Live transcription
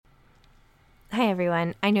Hi,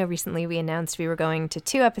 everyone. I know recently we announced we were going to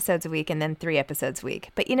 2 episodes a week and then 3 episodes a week.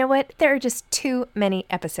 But you know what? There are just too many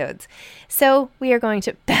episodes. So we are going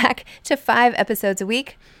back to 5 episodes a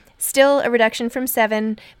week. Still a reduction from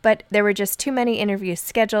 7, but there were just too many interviews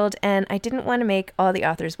scheduled, and I didn't want to make all the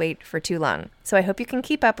authors wait for too long. So I hope you can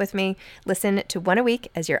keep up with me. Listen to 1 a week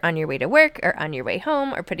as you're on your way to work or on your way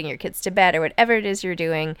home or putting your kids to bed or whatever it is you're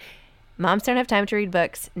doing. Moms Don't Have Time to Read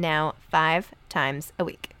Books, now 5 times a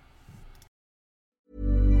week.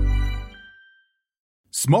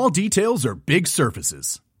 Small details are big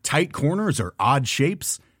surfaces. Tight corners are odd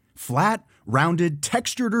shapes. Flat, rounded,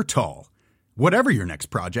 textured, or tall. Whatever your next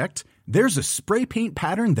project, there's a spray paint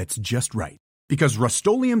pattern that's just right. Because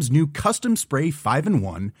Rust-Oleum's new Custom Spray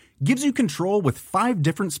 5-in-1 gives you control with 5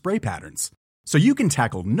 different spray patterns. So you can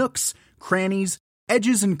tackle nooks, crannies,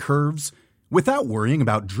 edges, and curves without worrying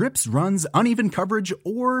about drips, runs, uneven coverage,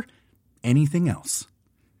 or anything else.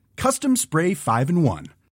 Custom Spray 5-in-1.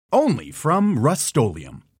 Only from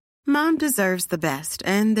Rust-Oleum. Mom deserves the best,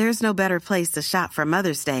 and there's no better place to shop for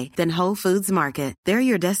Mother's Day than Whole Foods Market. They're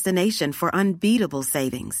your destination for unbeatable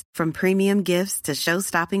savings, from premium gifts to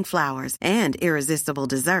show-stopping flowers and irresistible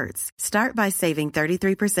desserts. Start by saving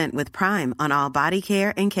 33% with Prime on all body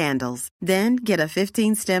care and candles. Then get a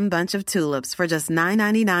 15-stem bunch of tulips for just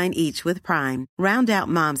 $9.99 each with Prime. Round out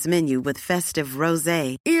Mom's menu with festive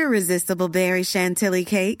rosé, irresistible berry chantilly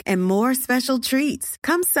cake, and more special treats.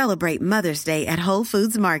 Come celebrate Mother's Day at Whole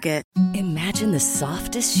Foods Market. Imagine the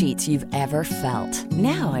softest sheets you've ever felt.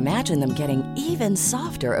 Now imagine them getting even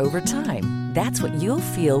softer over time. That's what you'll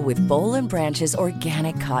feel with Boll & Branch's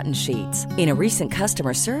organic cotton sheets. In a recent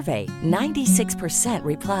customer survey, 96%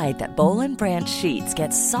 replied that Boll & Branch sheets get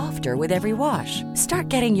softer with every wash. Start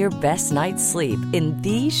getting your best night's sleep in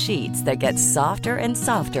these sheets that get softer and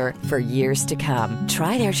softer for years to come.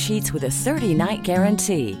 Try their sheets with a 30-night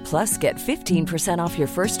guarantee. Plus, get 15% off your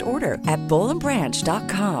first order at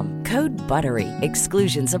bollandbranch.com. Code BUTTERY.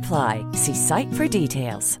 Exclusions apply. See site for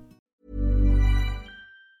details.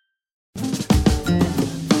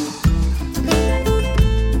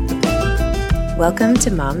 Welcome to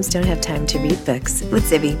Moms Don't Have Time to Read Books with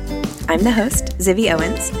Zibby. I'm the host, Zibby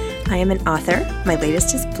Owens. I am an author. My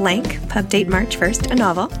latest is Blank, pub date March 1st, a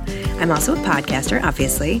novel. I'm also a podcaster,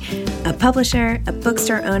 obviously, a publisher, a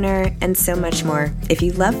bookstore owner, and so much more. If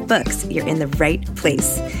you love books, you're in the right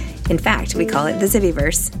place. In fact, we call it the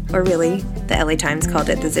Zibbyverse, or really, the LA Times called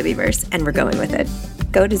it the Zibbyverse, and we're going with it.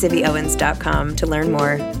 Go to zibbyowens.com to learn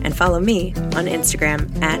more and follow me on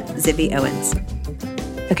Instagram at zibbyowens.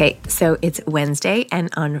 Okay, so it's Wednesday, and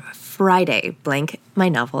on Friday, Blank, my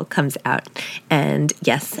novel, comes out. And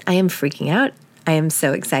yes, I am freaking out. I am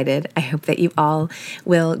so excited. I hope that you all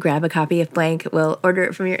will grab a copy of Blank, will order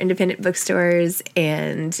it from your independent bookstores,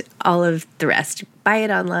 and all of the rest. Buy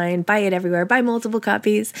it online, buy it everywhere, buy multiple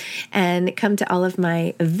copies, and come to all of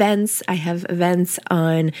my events. I have events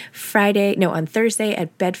on Thursday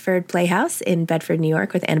at Bedford Playhouse in Bedford, New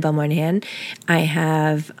York with Annabelle Moynihan. I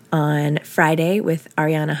have on Friday with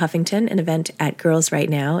Ariana Huffington an event at Girls Right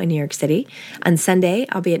Now in New York City. On Sunday,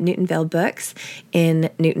 I'll be at Newtonville Books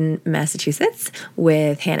in Newton, Massachusetts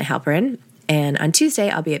with Hannah Halperin. And on Tuesday,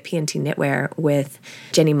 I'll be at P&T Knitwear with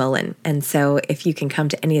Jenny Mullen. And so if you can come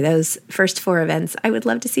to any of those first 4 events, I would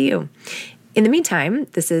love to see you. In the meantime,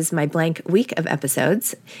 this is my Blank week of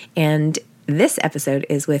episodes. And this episode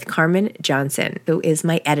is with Carmen Johnson, who is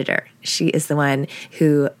my editor. She is the one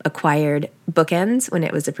who acquired Bookends when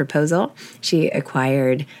it was a proposal. She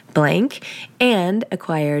acquired Blank and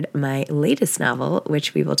acquired my latest novel,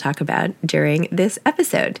 which we will talk about during this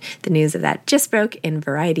episode. The news of that just broke in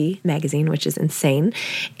Variety magazine, which is insane.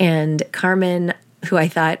 And Carmen, who I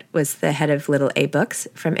thought was the head of Little A Books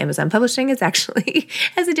from Amazon Publishing, is actually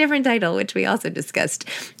has a different title, which we also discussed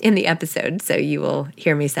in the episode. So you will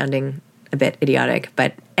hear me sounding a bit idiotic.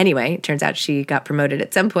 But anyway, it turns out she got promoted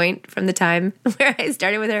at some point from the time where I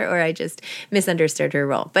started with her, or I just misunderstood her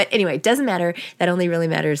role. But anyway, it doesn't matter. That only really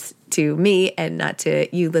matters to me and not to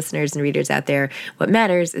you listeners and readers out there. What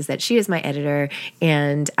matters is that she is my editor,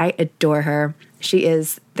 and I adore her. She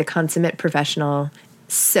is the consummate professional,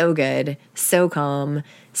 so good, so calm,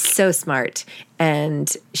 so smart,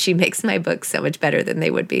 and she makes my books so much better than they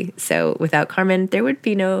would be. So without Carmen, there would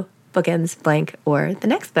be no Bookends, Blank, or the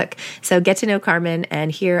next book. So get to know Carmen and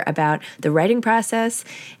hear about the writing process,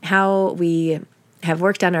 how we have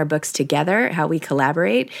worked on our books together, how we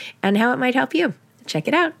collaborate, and how it might help you. Check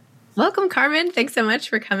it out. Welcome, Carmen. Thanks so much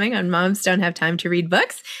for coming on Moms Don't Have Time to Read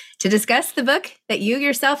Books to discuss the book that you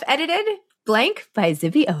yourself edited, Blank by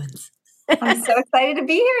Zibby Owens. I'm so excited to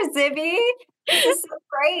be here, Zibby. This is so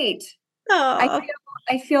great.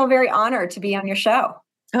 I feel very honored to be on your show.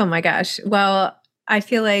 Oh my gosh. Well, I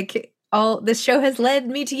feel like this show has led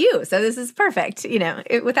me to you. So this is perfect.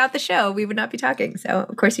 Without the show, we would not be talking. So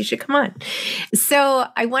of course you should come on. So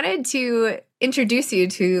I wanted to introduce you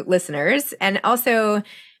to listeners and also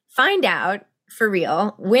find out for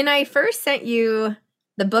real, when I first sent you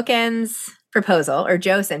the bookends proposal, or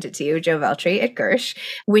Joe sent it to you, Joe Veltri at Gersh,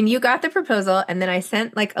 when you got the proposal and then I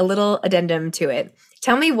sent like a little addendum to it.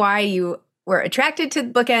 Tell me why you were attracted to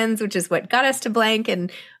bookends, which is what got us to blank.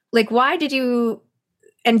 And like, why did you,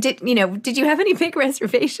 and did you have any big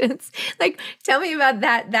reservations? Like, tell me about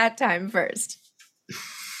that time first.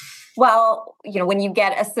 Well, when you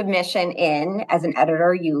get a submission in as an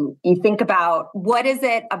editor, you think about what is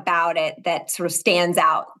it about it that sort of stands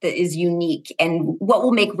out, that is unique, and what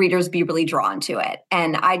will make readers be really drawn to it.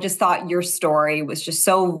 And I just thought your story was just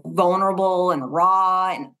so vulnerable and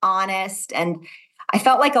raw and honest. And I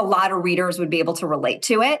felt like a lot of readers would be able to relate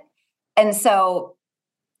to it. And so,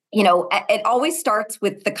 it always starts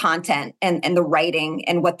with the content and the writing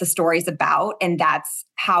and what the story's about. And that's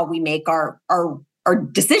how we make our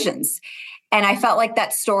decisions. And I felt like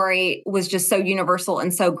that story was just so universal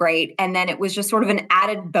and so great. And then it was just sort of an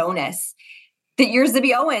added bonus that you're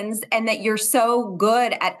Zibby Owens and that you're so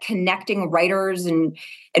good at connecting writers and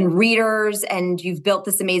readers, and you've built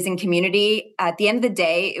this amazing community. At the end of the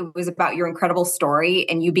day, it was about your incredible story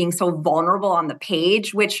and you being so vulnerable on the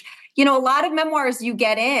page, which, a lot of memoirs you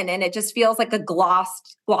get in and it just feels like a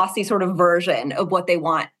glossy sort of version of what they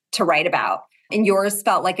want to write about. And yours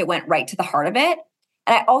felt like it went right to the heart of it.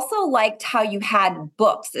 And I also liked how you had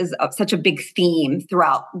books as such a big theme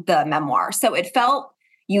throughout the memoir. So it felt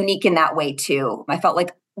unique in that way too. I felt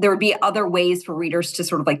like there would be other ways for readers to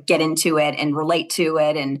sort of like get into it and relate to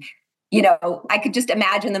it. And, I could just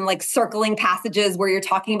imagine them like circling passages where you're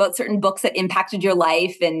talking about certain books that impacted your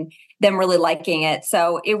life and them really liking it.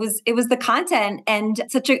 So it was the content and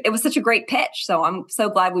it was such a great pitch. So I'm so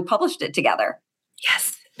glad we published it together.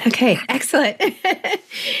 Yes. Okay, excellent.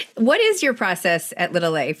 What is your process at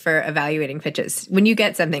Little A for evaluating pitches? When you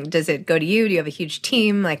get something, does it go to you? Do you have a huge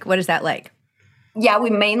team? Like, what is that like? Yeah, we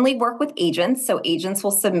mainly work with agents. So agents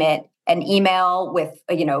will submit an email with,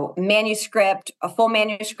 manuscript, a full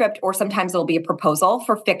manuscript, or sometimes it'll be a proposal.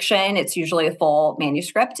 For fiction, it's usually a full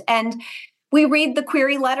manuscript. And we read the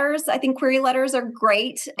query letters. I think query letters are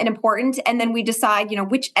great and important. And then we decide,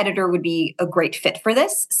 which editor would be a great fit for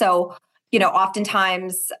this. So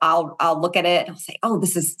oftentimes I'll look at it and I'll say, oh,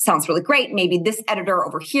 this sounds really great. Maybe this editor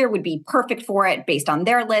over here would be perfect for it based on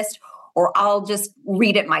their list, or I'll just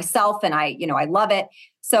read it myself and I love it.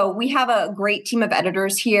 So we have a great team of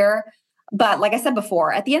editors here. But like I said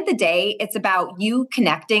before, at the end of the day, it's about you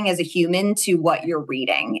connecting as a human to what you're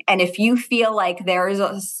reading. And if you feel like there's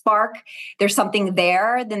a spark, there's something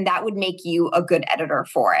there, then that would make you a good editor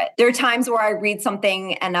for it. There are times where I read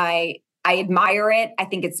something and I admire it. I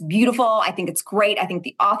think it's beautiful. I think it's great. I think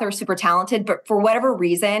the author is super talented, but for whatever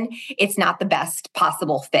reason, it's not the best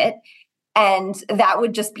possible fit. And that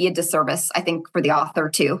would just be a disservice, I think, for the author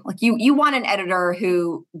too. Like you want an editor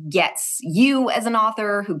who gets you as an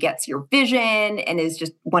author, who gets your vision and is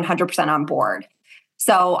just 100% on board.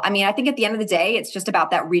 So, I think at the end of the day, it's just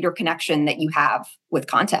about that reader connection that you have with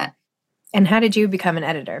content. And how did you become an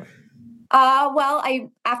editor?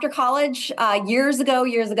 After college, years ago,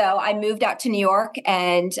 I moved out to New York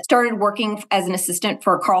and started working as an assistant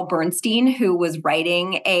for Carl Bernstein, who was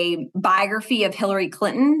writing a biography of Hillary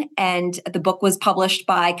Clinton. And the book was published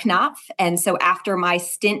by Knopf. And so after my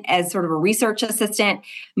stint as sort of a research assistant,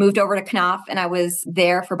 moved over to Knopf, and I was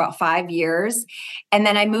there for about 5 years. And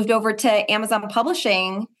then I moved over to Amazon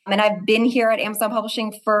Publishing. And I've been here at Amazon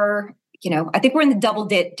Publishing for I think we're in the double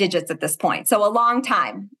digits at this point. So a long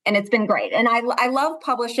time, and it's been great. And I love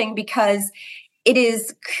publishing because it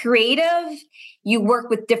is creative. You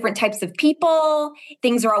work with different types of people.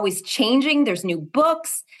 Things are always changing. There's new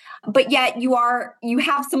books, but yet you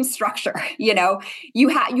have some structure, you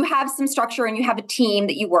have some structure and you have a team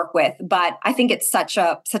that you work with. But I think it's such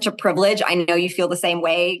a privilege. I know you feel the same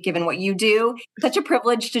way, given what you do. Such a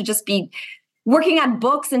privilege to just be working on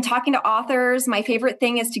books and talking to authors. My favorite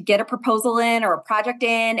thing is to get a proposal in or a project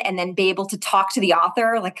in and then be able to talk to the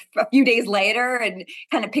author like a few days later and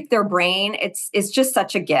kind of pick their brain. It's just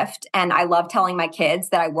such a gift. And I love telling my kids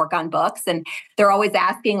that I work on books, and they're always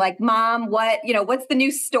asking like, Mom, what's the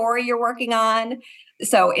new story you're working on?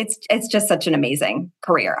 So it's just such an amazing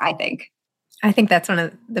career, I think. I think that's one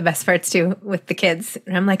of the best parts too with the kids.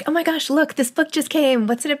 And I'm like, oh my gosh, look, this book just came.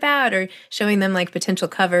 What's it about? Or showing them like potential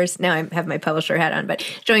covers. Now I have my publisher hat on, but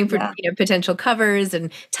showing potential covers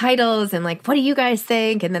and titles and like, what do you guys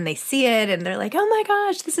think? And then they see it and they're like, oh my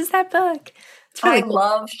gosh, this is that book. I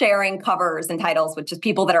love sharing covers and titles with just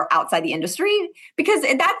people that are outside the industry because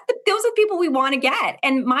those are people we want to get.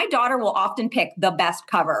 And my daughter will often pick the best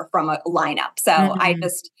cover from a lineup. So I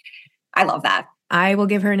love that. I will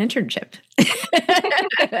give her an internship.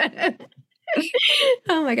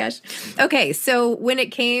 Oh my gosh. Okay. So when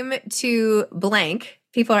it came to blank,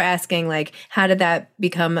 people are asking like, how did that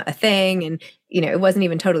become a thing? And, it wasn't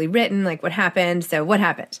even totally written. Like what happened? So what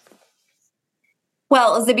happened?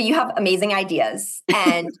 Well, Zibby, you have amazing ideas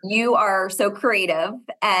and you are so creative.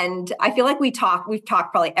 And I feel like we've talked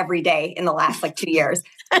probably every day in the last 2 years.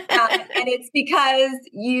 And it's because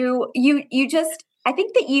you just, I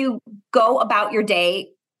think that you go about your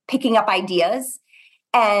day picking up ideas.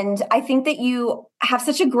 And I think that you have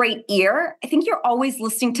such a great ear. I think you're always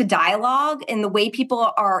listening to dialogue and the way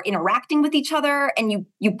people are interacting with each other. And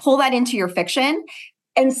you pull that into your fiction.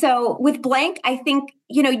 And so with blank, I think,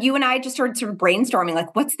 you and I just started sort of brainstorming,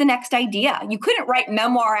 like, what's the next idea? You couldn't write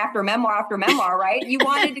memoir after memoir after memoir, right? You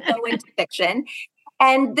wanted to go into fiction.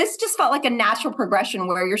 And this just felt like a natural progression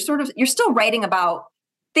where you're still writing about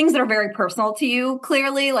things that are very personal to you,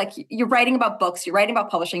 clearly. Like you're writing about books, you're writing about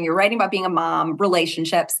publishing, you're writing about being a mom,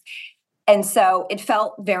 relationships. And so it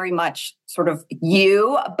felt very much sort of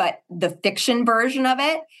you, but the fiction version of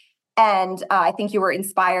it. And I think you were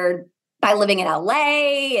inspired by living in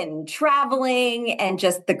LA and traveling and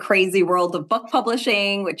just the crazy world of book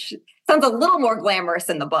publishing, which sounds a little more glamorous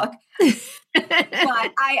in the book. But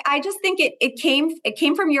I just think it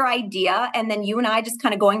came from your idea, and then you and I just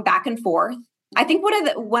kind of going back and forth. I think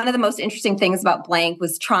one of the most interesting things about blank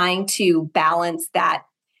was trying to balance that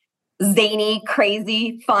zany,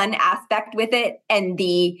 crazy, fun aspect with it and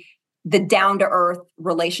the down-to-earth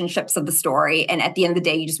relationships of the story. And at the end of the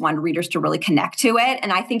day, you just wanted readers to really connect to it.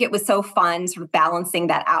 And I think it was so fun sort of balancing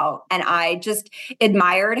that out. And I just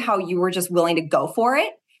admired how you were just willing to go for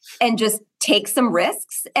it and just take some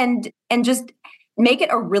risks and just make it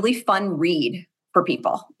a really fun read for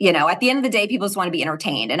people. At the end of the day, people just want to be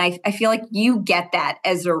entertained. And I feel like you get that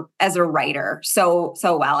as a writer so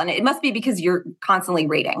well. And it must be because you're constantly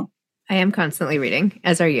reading. I am constantly reading,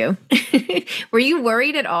 as are you. Were you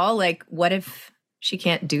worried at all? Like, what if she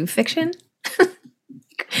can't do fiction?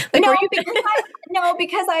 Because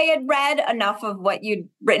I had read enough of what you'd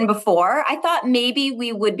written before. I thought maybe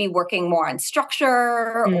we would be working more on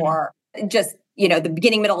structure or just, the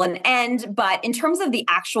beginning, middle, and end. But in terms of the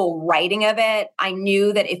actual writing of it, I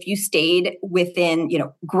knew that if you stayed within,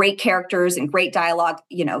 great characters and great dialogue,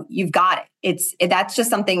 you've got it. That's just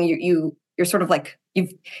something you're sort of like,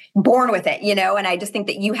 you've born with it, and I just think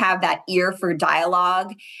that you have that ear for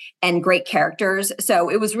dialogue and great characters. So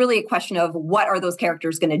it was really a question of what are those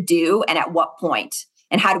characters going to do and at what point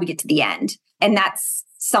and how do we get to the end? And that's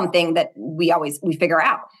something that we figure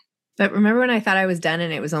out. But remember when I thought I was done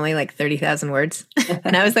and it was only like 30,000 words?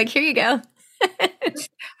 And I was like, here you go.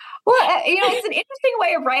 Well, it's an interesting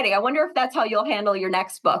way of writing. I wonder if that's how you'll handle your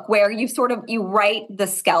next book, where you write the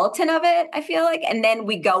skeleton of it, I feel like, and then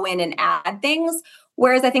we go in and add things.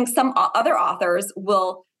 Whereas I think some other authors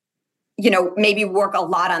will, maybe work a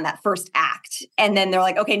lot on that first act. And then they're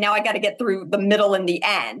like, okay, now I got to get through the middle and the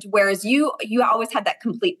end. Whereas you always had that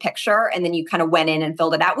complete picture and then you kind of went in and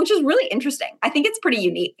filled it out, which is really interesting. I think it's pretty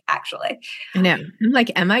unique, actually. I know. I'm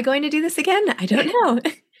like, am I going to do this again? I don't know.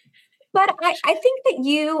 But I think that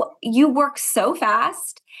you work so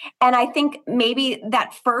fast. And I think maybe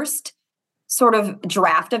that first sort of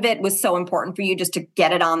draft of it was so important for you just to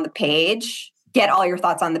get it on the page, get all your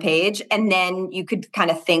thoughts on the page. And then you could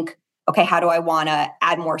kind of think, okay, how do I want to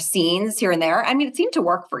add more scenes here and there? I mean, it seemed to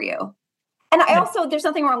work for you. And I also, there's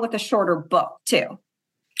nothing wrong with a shorter book too.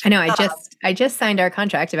 I know. I just signed our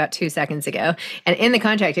contract about 2 seconds ago. And in the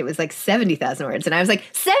contract, it was like 70,000 words. And I was like,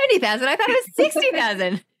 70,000? I thought it was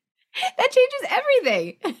 60,000. That changes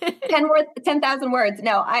everything. 10,000 words.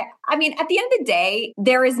 No, I mean, at the end of the day,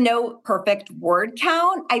 there is no perfect word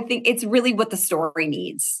count. I think it's really what the story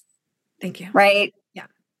needs. Thank you. Right? Yeah.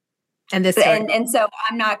 And this, and so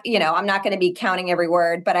I'm not going to be counting every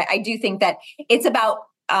word, but I do think that it's about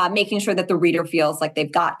making sure that the reader feels like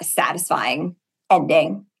they've got a satisfying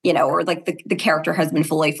ending, or like the character has been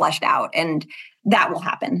fully fleshed out, and that will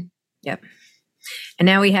happen. Yep. And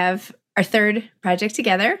now we have our third project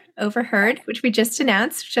together, Overheard, which we just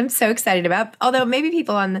announced, which I'm so excited about. Although maybe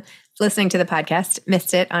people listening to the podcast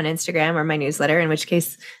missed it on Instagram or my newsletter, in which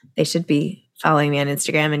case they should be following me on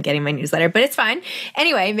Instagram and getting my newsletter, but it's fine.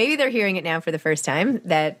 Anyway, maybe they're hearing it now for the first time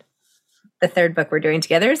that the third book we're doing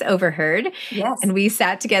together is Overheard. Yes. And we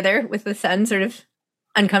sat together with the sun sort of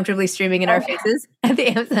uncomfortably streaming in our faces at the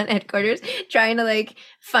Amazon headquarters, trying to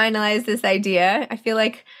finalize this idea. I feel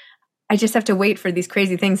like I just have to wait for these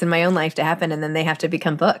crazy things in my own life to happen, and then they have to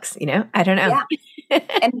become books, I don't know. Yeah.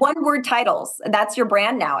 And one-word titles. That's your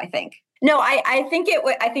brand now, I think. No, I think it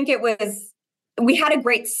was, we had a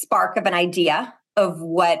great spark of an idea of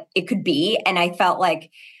what it could be. And I felt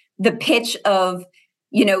like the pitch of,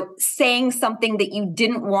 saying something that you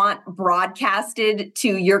didn't want broadcasted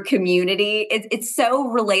to your community, it's so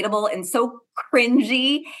relatable and so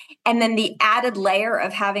cringy. And then the added layer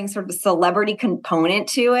of having sort of a celebrity component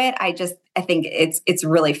to it, I think it's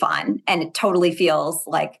really fun. And it totally feels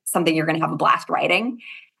like something you're going to have a blast writing.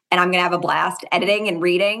 And I'm going to have a blast editing and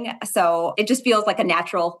reading. So it just feels like a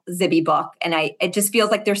natural Zibby book. And it just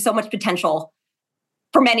feels like there's so much potential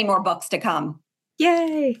for many more books to come.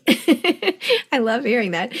 Yay. I love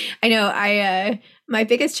hearing that. I know my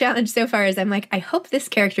biggest challenge so far is I'm like, I hope this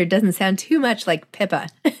character doesn't sound too much like Pippa.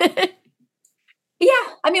 Yeah.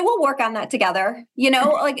 I mean, we'll work on that together.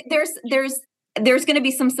 Like there's going to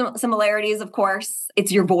be some similarities, of course.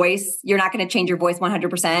 It's your voice. You're not going to change your voice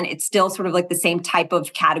 100%. It's still sort of like the same type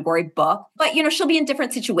of category book, but she'll be in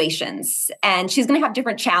different situations and she's going to have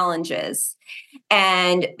different challenges.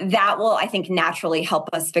 And that will, I think, naturally help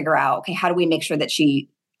us figure out, okay, how do we make sure that she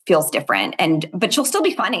feels different? But she'll still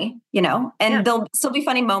be funny, and there'll still be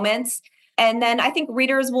funny moments. And then I think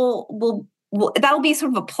readers will that'll be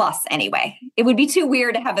sort of a plus anyway. It would be too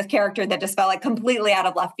weird to have a character that just felt like completely out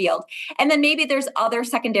of left field. And then maybe there's other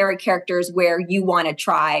secondary characters where you want to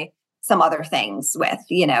try some other things with,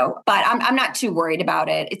 but I'm not too worried about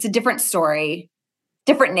it. It's a different story,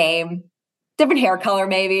 different name, different hair color,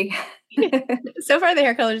 maybe. So far the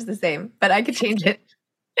hair color is the same, but I could change it.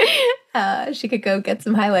 She could go get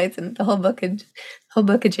some highlights and the whole book could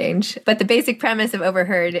change. But the basic premise of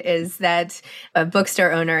Overheard is that a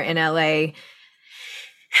bookstore owner in LA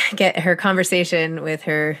her conversation with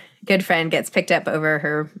her good friend gets picked up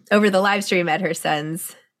over the live stream at her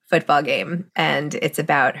son's football game. And it's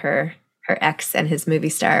about her ex and his movie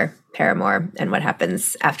star paramour and what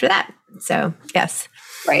happens after that. So yes.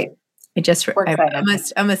 Right. I'm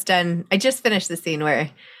almost done. I just finished the scene where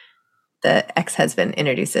the ex-husband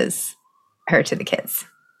introduces her to the kids.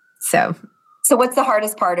 So what's the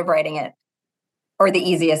hardest part of writing it, or the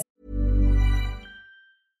easiest?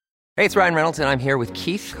 Hey, it's Ryan Reynolds, and I'm here with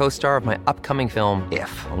Keith, co-star of my upcoming film,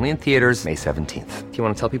 If, only in theaters May 17th. Do you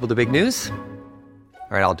want to tell people the big news?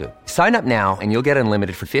 All right, I'll do it. Sign up now and you'll get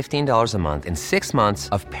unlimited for $15 a month and 6 months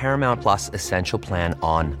of Paramount Plus Essential Plan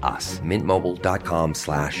on us.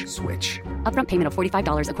 MintMobile.com/switch. Upfront payment of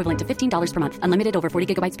 $45 equivalent to $15 per month. Unlimited over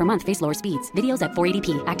 40 gigabytes per month. Face lower speeds. Videos at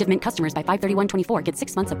 480p. Active Mint customers by 531.24 get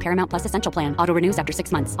 6 months of Paramount Plus Essential Plan. Auto renews after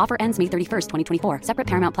 6 months. Offer ends May 31st, 2024. Separate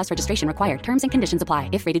Paramount Plus registration required. Terms and conditions apply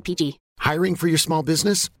if rated PG. Hiring for your small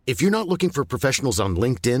business? If you're not looking for professionals on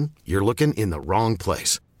LinkedIn, you're looking in the wrong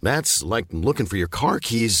place. That's like looking for your car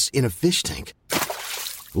keys in a fish tank.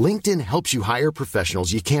 LinkedIn helps you hire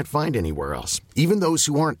professionals you can't find anywhere else, even those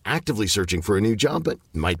who aren't actively searching for a new job but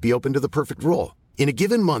might be open to the perfect role. In a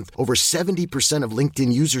given month, over 70% of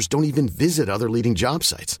LinkedIn users don't even visit other leading job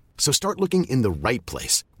sites. So start looking in the right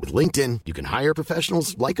place. With LinkedIn, you can hire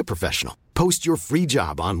professionals like a professional. Post your free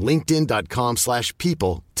job on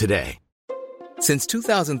linkedin.com/people today. Since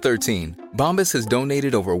 2013, Bombas has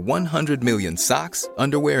donated over 100 million socks,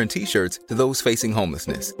 underwear, and T-shirts to those facing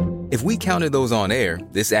homelessness. If we counted those on air,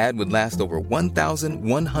 this ad would last over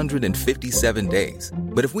 1,157 days.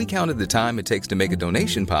 But if we counted the time it takes to make a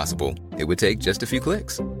donation possible, it would take just a few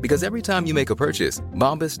clicks. Because every time you make a purchase,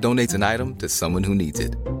 Bombas donates an item to someone who needs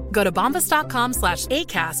it. Go to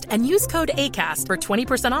bombas.com/ACAST and use code ACAST for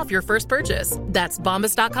 20% off your first purchase. That's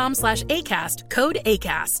bombas.com/ACAST, code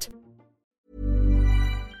ACAST.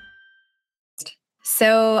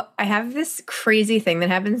 So I have this crazy thing that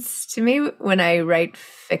happens to me when I write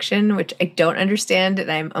fiction, which I don't understand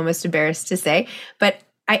and I'm almost embarrassed to say, but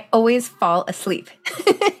I always fall asleep.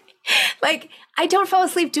 Like, I don't fall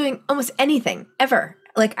asleep doing almost anything, ever.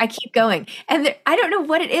 Like, I keep going. And I don't know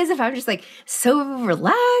what it is, if I'm just like so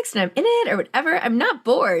relaxed and I'm in it or whatever. I'm not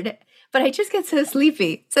bored, but I just get so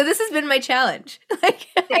sleepy. So this has been my challenge.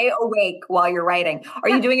 Stay awake while you're writing. Are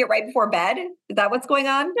you doing it right before bed? Is that what's going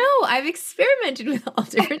on? No, I've experimented with all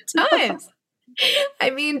different times. I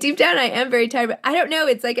mean, deep down, I am very tired, but I don't know.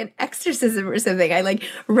 It's like an exorcism or something. I like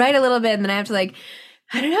write a little bit and then I have to I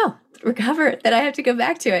don't know, recover, that I have to go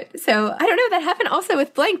back to it. So I don't know. That happened also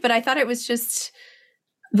with Blank, but I thought it was just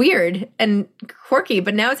weird and quirky,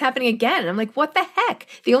 but now it's happening again. I'm like, what the heck?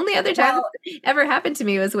 The only other time it ever happened to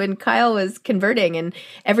me was when Kyle was converting, and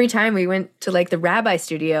every time we went to like the rabbi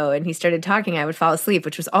studio and he started talking, I would fall asleep,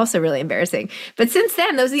 which was also really embarrassing. But since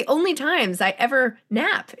then, those are the only times I ever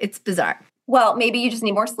nap. It's bizarre. Well, maybe you just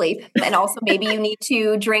need more sleep. And also maybe you need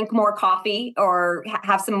to drink more coffee or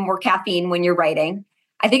have some more caffeine when you're writing.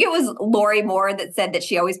 I think it was Lori Moore that said that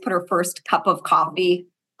she always put her first cup of coffee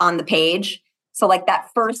on the page. So like that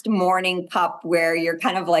first morning cup where you're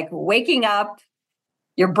kind of like waking up,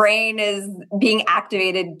 your brain is being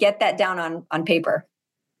activated, get that down on paper.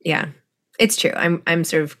 Yeah, it's true. I'm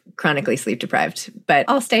sort of chronically sleep deprived, but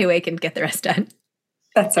I'll stay awake and get the rest done.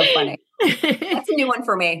 That's so funny. That's a new one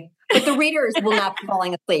for me. But the readers will not be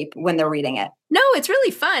falling asleep when they're reading it. No, it's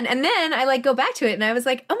really fun. And then I like go back to it and I was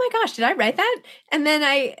like, oh my gosh, did I write that? And then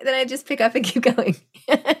I just pick up and keep going.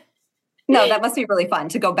 No, that must be really fun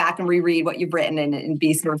to go back and reread what you've written and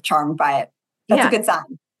be sort of charmed by it. That's a good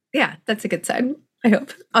sign. Yeah, that's a good sign. I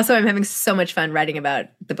hope. Also, I'm having so much fun writing about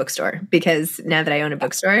the bookstore because now that I own a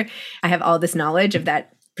bookstore, I have all this knowledge of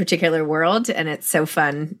that particular world and it's so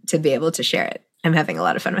fun to be able to share it. I'm having a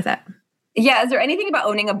lot of fun with that. Yeah. Is there anything about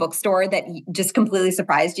owning a bookstore that just completely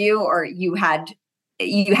surprised you or you had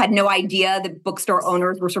no idea that bookstore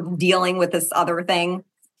owners were sort of dealing with this other thing?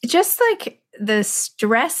 Just like the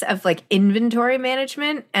stress of like inventory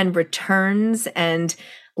management and returns and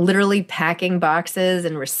literally packing boxes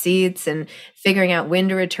and receipts and figuring out when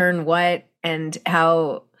to return what and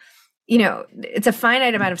how, it's a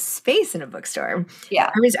finite amount of space in a bookstore. Yeah.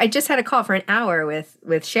 I just had a call for an hour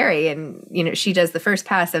with Sherry and, she does the first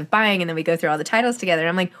pass of buying and then we go through all the titles together. And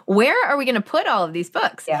I'm like, where are we going to put all of these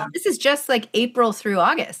books? Yeah. This is just like April through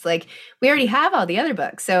August. Like we already have all the other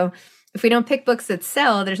books. So if we don't pick books that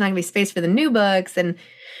sell, there's not gonna be space for the new books. And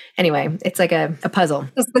anyway, it's like a puzzle.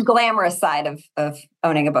 It's the glamorous side of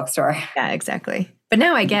owning a bookstore. Yeah, exactly. But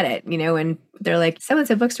now I get it, when they're like,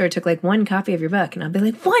 so-and-so bookstore took like one copy of your book. And I'll be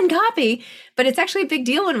like, one copy? But it's actually a big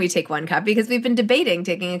deal when we take one copy because we've been debating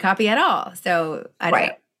taking a copy at all. So I don't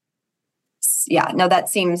know. Yeah, no, that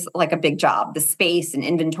seems like a big job, the space and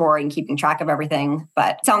inventory and keeping track of everything.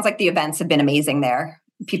 But it sounds like the events have been amazing there.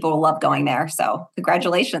 People love going there. So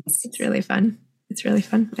congratulations. It's really fun.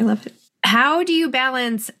 I love it. How do you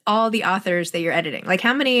balance all the authors that you're editing? Like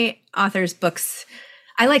how many authors' books?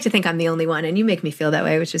 I like to think I'm the only one and you make me feel that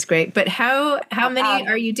way, which is great. But how many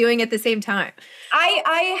are you doing at the same time?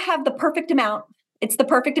 I have the perfect amount. It's the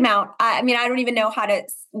perfect amount. I mean, I don't even know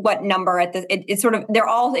what number it's sort of, they're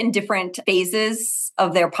all in different phases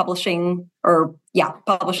of their publishing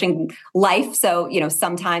life. So,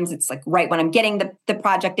 sometimes it's like right when I'm getting the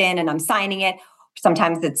project in and I'm signing it.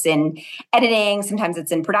 Sometimes it's in editing, sometimes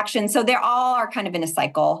it's in production. So they all are kind of in a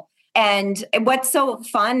cycle. And what's so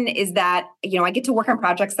fun is that, I get to work on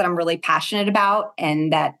projects that I'm really passionate about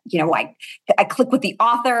and that, I click with the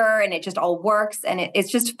author and it just all works. And it's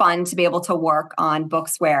just fun to be able to work on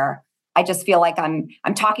books where I just feel like I'm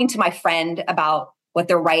talking to my friend about what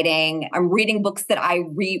they're writing. I'm reading books that I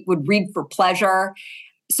would read for pleasure.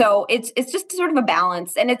 So it's just sort of a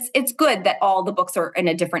balance. And it's good that all the books are in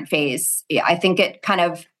a different phase. I think it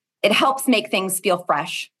helps make things feel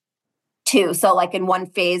fresh too. So like in one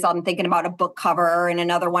phase, I'm thinking about a book cover and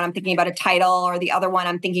another one, I'm thinking about a title or the other one,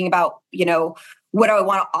 I'm thinking about, what do I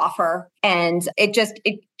want to offer? And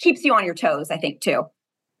it keeps you on your toes, I think too.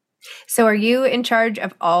 So are you in charge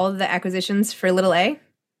of all the acquisitions for Little A?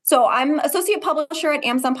 So I'm associate publisher at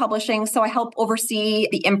Amazon Publishing. So I help oversee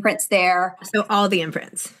the imprints there. So all the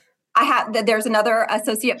imprints. There's another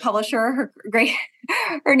associate publisher.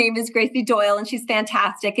 Her name is Gracie Doyle, and she's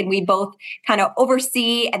fantastic. And we both kind of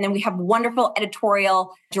oversee, and then we have wonderful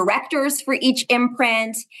editorial directors for each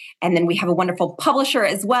imprint. And then we have a wonderful publisher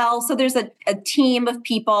as well. So there's a team of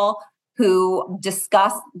people who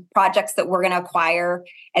discuss projects that we're going to acquire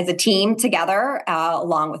as a team together,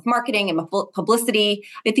 along with marketing and publicity.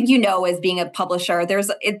 I think, as being a publisher, there's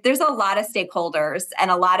a lot of stakeholders and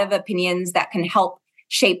a lot of opinions that can help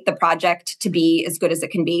shape the project to be as good as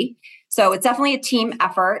it can be. So it's definitely a team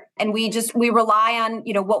effort. And we rely on,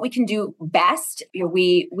 what we can do best.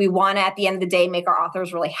 We want to, at the end of the day, make our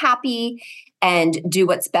authors really happy and do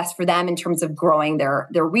what's best for them in terms of growing their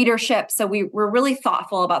readership. So we're really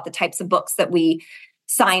thoughtful about the types of books that we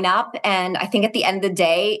sign up. And I think at the end of the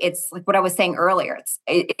day, it's like what I was saying earlier.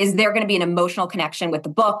 Is there going to be an emotional connection with the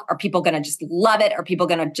book? Are people going to just love it? Are people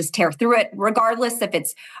going to just tear through it, regardless if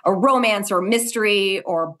it's a romance or mystery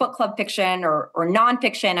or book club fiction or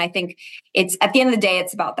nonfiction? I think it's, at the end of the day,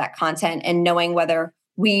 it's about that content and knowing whether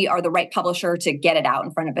we are the right publisher to get it out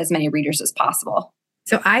in front of as many readers as possible.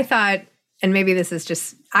 So I thought, and maybe this is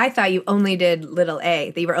just, I thought you only did Little A,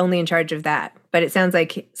 that you were only in charge of that. But it sounds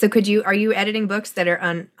like, so are you editing books that are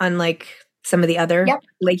on like some of the other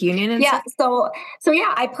Lake Union and stuff? So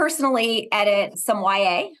yeah, I personally edit some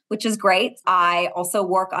YA, which is great. I also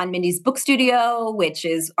work on Mindy's Book Studio, which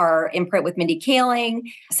is our imprint with Mindy Kaling.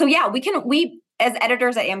 So yeah, we as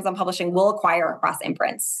editors at Amazon Publishing will acquire across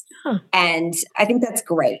imprints. And I think that's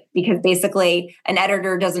great because basically an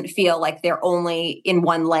editor doesn't feel like they're only in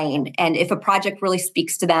one lane. And if a project really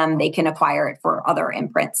speaks to them, they can acquire it for other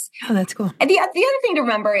imprints. Oh, that's cool. And the other thing to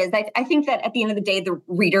remember is I think that at the end of the day, the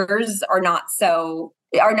readers are not so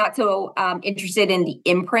interested in the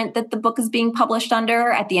imprint that the book is being published under.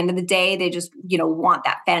 At the end of the day, they just, want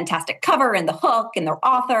that fantastic cover and the hook and the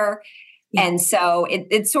author. Yeah. And so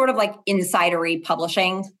it's sort of like insidery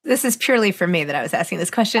publishing. This is purely for me that I was asking this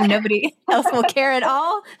question. Nobody else will care at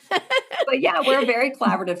all. But yeah, we're a very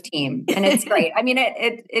collaborative team and it's great. I mean,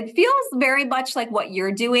 it feels very much like what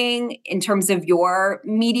you're doing in terms of your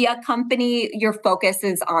media company. Your focus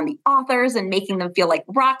is on the authors and making them feel like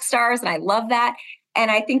rock stars. And I love that. And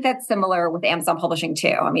I think that's similar with Amazon Publishing too.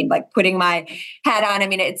 I mean, like putting my hat on, I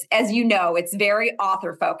mean, it's, as you know, it's very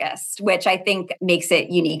author focused, which I think makes it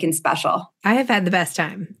unique and special. I have had the best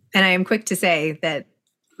time. And I am quick to say that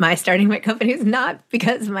my starting my company is not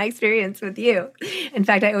because of my experience with you. In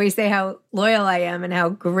fact, I always say how loyal I am and how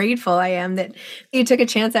grateful I am that you took a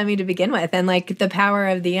chance on me to begin with. And like the power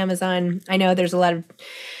of the Amazon, I know there's a lot of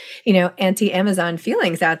anti-Amazon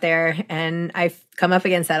feelings out there. And I've come up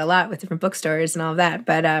against that a lot with different bookstores and all of that.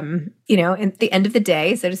 But, at the end of the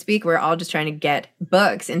day, so to speak, we're all just trying to get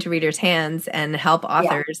books into readers' hands and help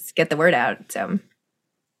authors get the word out. So,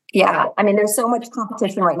 yeah. I mean, there's so much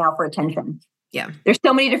competition right now for attention. Yeah. There's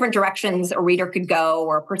so many different directions a reader could go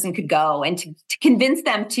or a person could go. And to convince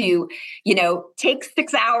them to, take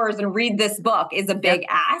 6 hours and read this book is a big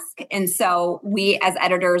ask. And so we as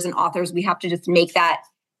editors and authors, we have to just make that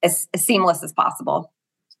as seamless as possible.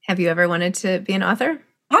 Have you ever wanted to be an author?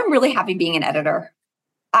 I'm really happy being an editor.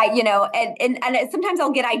 And sometimes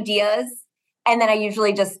I'll get ideas and then I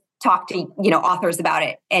usually just talk to, authors about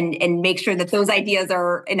it and make sure that those ideas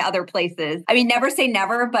are in other places. I mean, never say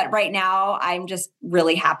never, but right now I'm just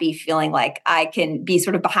really happy feeling like I can be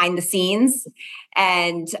sort of behind the scenes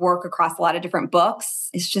and work across a lot of different books.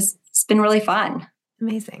 It's been really fun.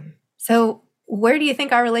 Amazing. So where do you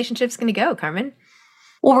think our relationship's going to go, Carmen?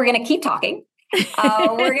 Well, we're going to keep talking.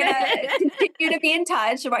 We're going to continue to be in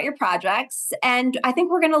touch about your projects. And I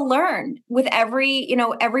think we're going to learn with every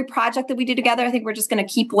project that we do together. I think we're just going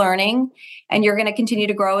to keep learning and you're going to continue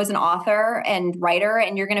to grow as an author and writer.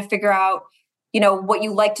 And you're going to figure out, what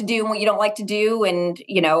you like to do and what you don't like to do. And,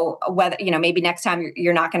 whether, maybe next time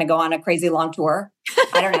you're not going to go on a crazy long tour.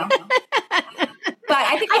 I don't know. But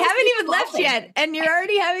I think I haven't even left yet, and you're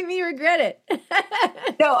already having me regret it.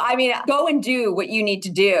 No, I mean, go and do what you need to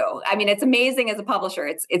do. I mean, it's amazing as a publisher.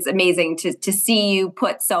 It's amazing to see you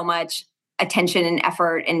put so much attention and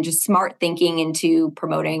effort and just smart thinking into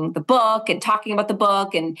promoting the book and talking about the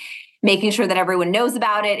book and making sure that everyone knows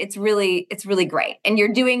about it. It's really great, and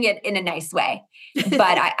you're doing it in a nice way.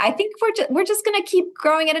 But I think we're just going to keep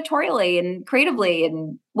growing editorially and creatively,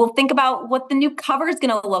 and we'll think about what the new cover is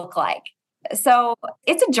going to look like. So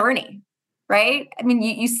it's a journey, right? I mean,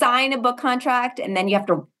 you sign a book contract and then you have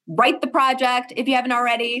to write the project if you haven't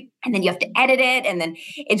already, and then you have to edit it. And then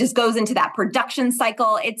it just goes into that production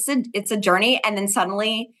cycle. It's a journey. And then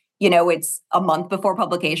suddenly, it's a month before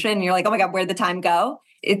publication and you're like, oh my God, where'd the time go?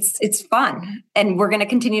 It's fun. And we're going to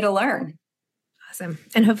continue to learn. Awesome.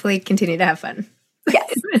 And hopefully continue to have fun.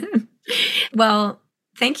 Yes. Well,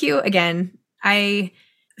 thank you again. I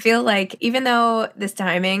feel like even though this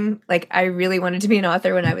timing, like I really wanted to be an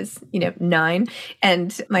author when I was, 9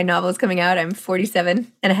 and my novel is coming out, I'm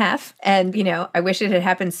 47 and a half. And, I wish it had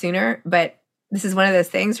happened sooner, but this is one of those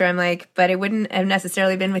things where I'm like, but it wouldn't have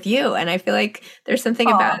necessarily been with you. And I feel like there's something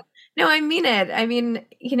about, no, I mean it. I mean,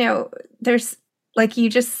 there's like, you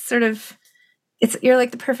just sort of, you're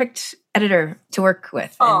like the perfect editor to work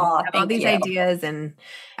with. And have all these ideas. And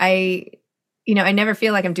I never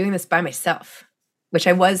feel like I'm doing this by myself, which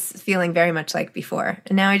I was feeling very much like before.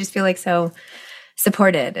 And now I just feel like so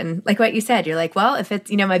supported. And like what you said, you're like, well, if it's,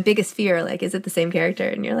 my biggest fear, like, is it the same character?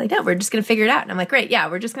 And you're like, no, we're just going to figure it out. And I'm like, great. Yeah,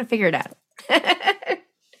 we're just going to figure it out.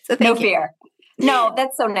 So no fear. No,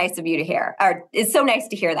 that's so nice of you to hear. Or it's so nice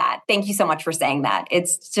to hear that. Thank you so much for saying that.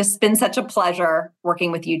 It's just been such a pleasure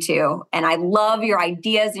working with you too. And I love your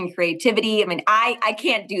ideas and creativity. I mean, I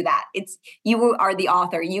can't do that. You are the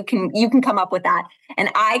author. You can come up with that and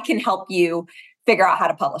I can help you figure out how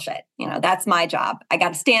to publish it. That's my job. I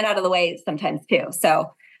got to stand out of the way sometimes too.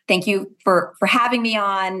 So Thank you for having me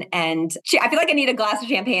on. And I feel like I need a glass of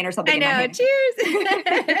champagne or something. I know.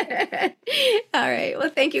 Cheers. All right. Well,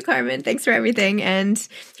 thank you, Carmen. Thanks for everything. And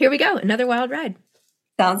here we go. Another wild ride.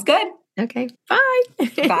 Sounds good. Okay. Bye.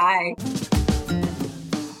 Bye.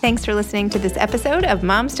 Thanks for listening to this episode of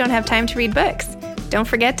Moms Don't Have Time to Read Books. Don't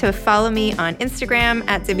forget to follow me on Instagram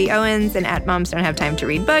at Zibby Owens and at Moms Don't Have Time to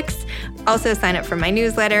Read Books. Also sign up for my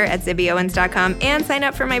newsletter at zibbyowens.com and sign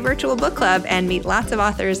up for my virtual book club and meet lots of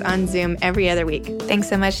authors on Zoom every other week. Thanks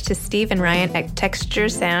so much to Steve and Ryan at Texture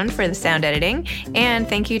Sound for the sound editing. And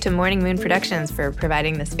thank you to Morning Moon Productions for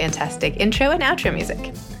providing this fantastic intro and outro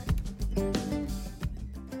music.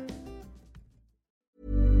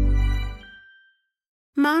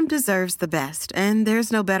 Mom deserves the best, and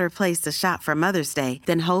there's no better place to shop for Mother's Day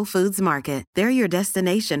than Whole Foods Market. They're your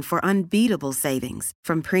destination for unbeatable savings,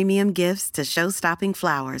 from premium gifts to show-stopping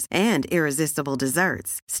flowers and irresistible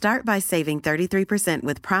desserts. Start by saving 33%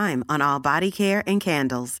 with Prime on all body care and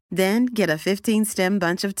candles. Then get a 15-stem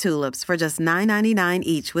bunch of tulips for just $9.99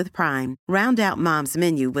 each with Prime. Round out Mom's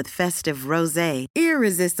menu with festive rosé,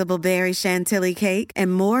 irresistible berry chantilly cake,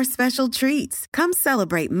 and more special treats. Come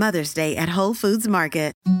celebrate Mother's Day at Whole Foods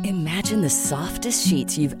Market. Imagine the softest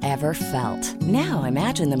sheets you've ever felt. Now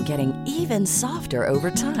imagine them getting even softer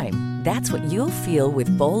over time. That's what you'll feel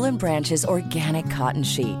with Boll & Branch's organic cotton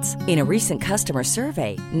sheets. In a recent customer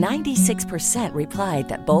survey, 96% replied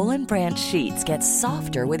that Boll & Branch sheets get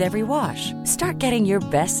softer with every wash. Start getting your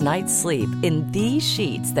best night's sleep in these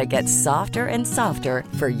sheets that get softer and softer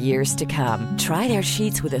for years to come. Try their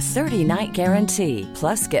sheets with a 30-night guarantee.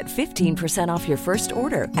 Plus, get 15% off your first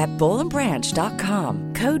order at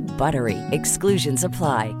bollandbranch.com. Code BUTTERY. Exclusions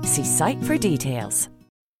apply. See site for details.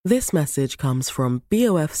 This message comes from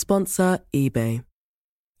BOF sponsor eBay.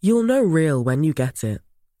 You'll know real when you get it.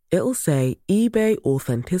 It'll say eBay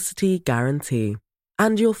Authenticity Guarantee.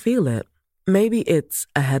 And you'll feel it. Maybe it's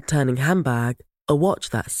a head-turning handbag, a watch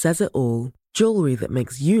that says it all, jewelry that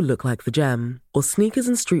makes you look like the gem, or sneakers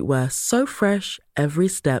and streetwear so fresh every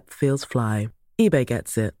step feels fly. eBay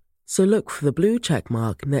gets it. So look for the blue check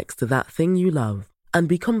mark next to that thing you love. And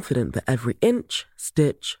be confident that every inch,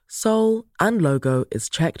 stitch, sole, and logo is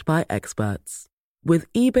checked by experts. With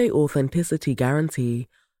eBay Authenticity Guarantee,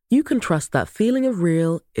 you can trust that feeling of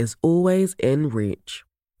real is always in reach.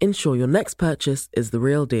 Ensure your next purchase is the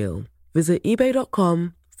real deal. Visit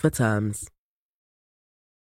eBay.com for terms.